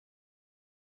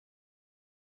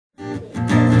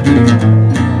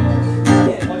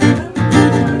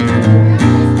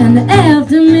And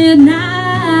after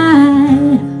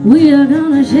midnight, we are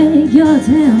gonna shake your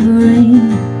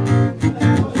tambourine.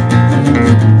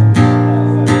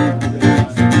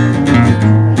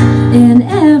 And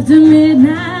after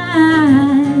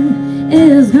midnight,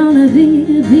 it's gonna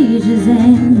be peaches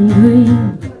and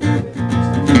cream.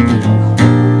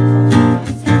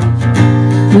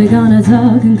 We're gonna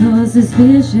talk and cause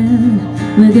suspicion.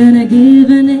 We're gonna give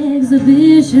an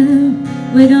exhibition.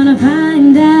 We're gonna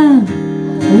find out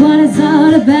what it's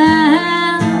all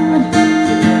about.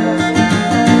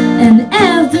 And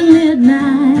after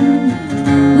midnight,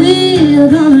 we're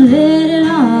gonna let it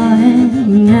all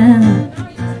hang out.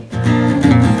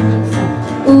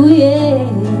 Oh yeah.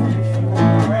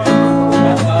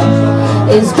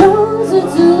 It's closer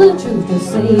to the truth to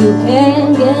say you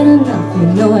can't get enough. You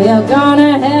know you're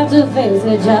gonna have to face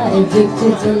it. You're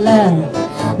addicted to love.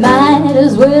 Might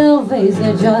as well face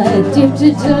it. You're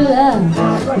addicted to love.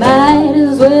 Might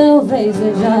as well face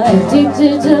it. You're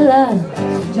addicted to love.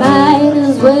 Might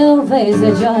as well face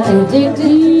it. You're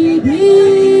addicted.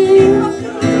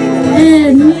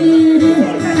 Admit it,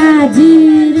 I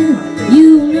did it. You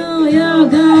know you're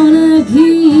gonna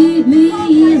keep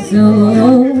me so.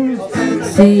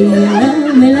 Say you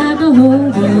love me like a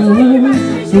whole girl.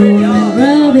 Jon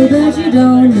Robbie, but you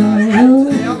don't know.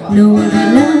 Know that I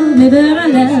love me, but I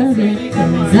love it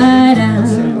inside out.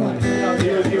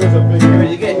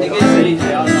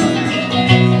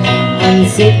 I'm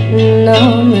sitting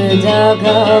on the dock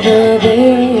of the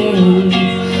bay,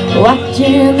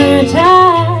 watching the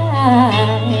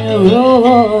tide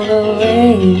roll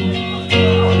away.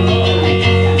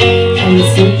 I'm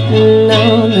sitting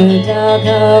on the dock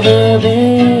of the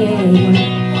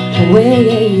bay,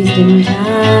 wasting time.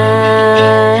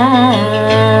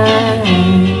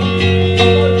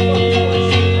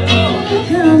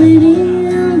 Coming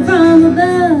in from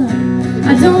above, I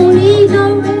don't need no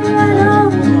rain at all.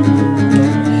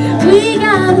 We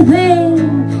gotta pay,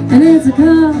 and it's a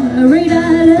car, a rate I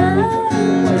love.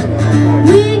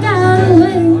 We gotta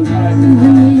wait,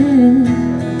 yeah,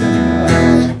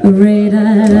 a rate I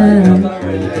love.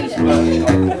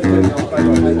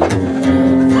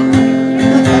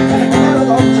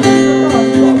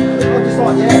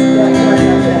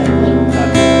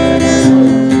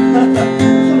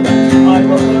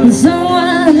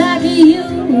 Someone like you,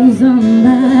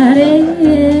 somebody,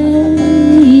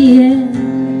 yeah.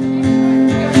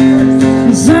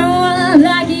 Someone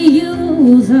like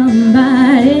you,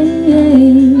 somebody.